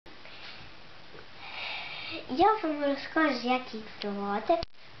я вам розкажу, як їх звати.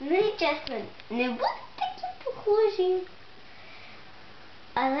 Вони, чесно, не будуть такі похожі.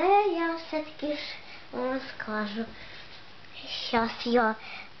 Але я все-таки ж вам розкажу. Зараз я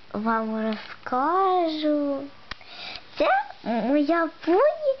вам розкажу. Це моя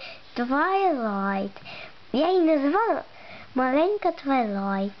поні Твайлайт. Я її називала маленька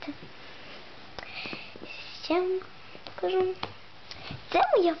Твайлайт. Ще вам кажу. Це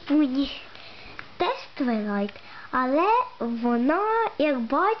моя поні теж Твайлайт. Але вона, як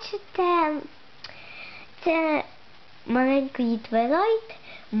бачите, це маленької Твайлайт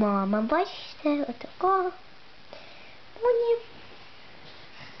мама. Бачите, отака поні.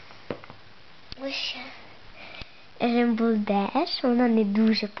 Ось ще Рембл Деш. Вона не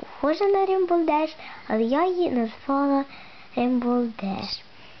дуже похожа на Рембл Деш, але я її назвала Рембл Деш.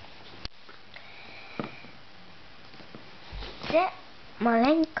 Це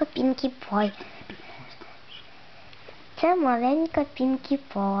маленька Пінкі Пай. Це маленька Пінкі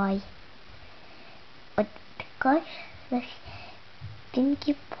Пай. От така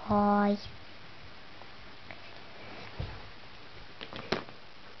Пінкі Пай.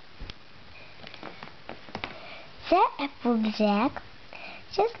 Це Еплджек.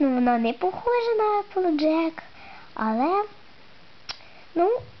 Чесно, вона не похожа на Еплджек, але,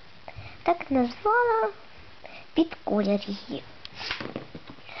 ну, так назвала під колір її.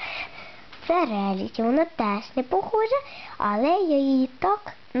 Це Реліті. Вона теж не похожа, але я її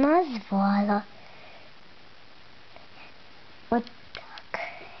так назвала. От так.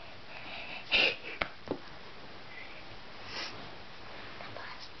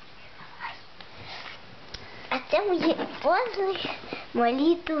 А це мої пазли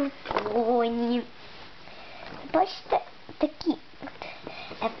малі поні. Бачите, такі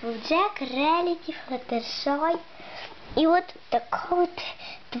Еплджек, Реліті, Флаттершай. І от така от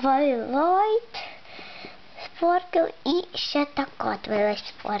Твайлайт Спаркл і ще така Твайлайт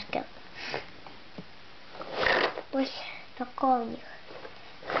Спаркл. Ось така у них.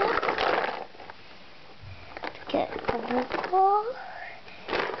 Таке каблука.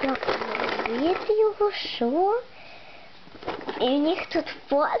 Як робити його, що? І в них тут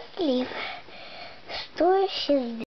пазлів 160.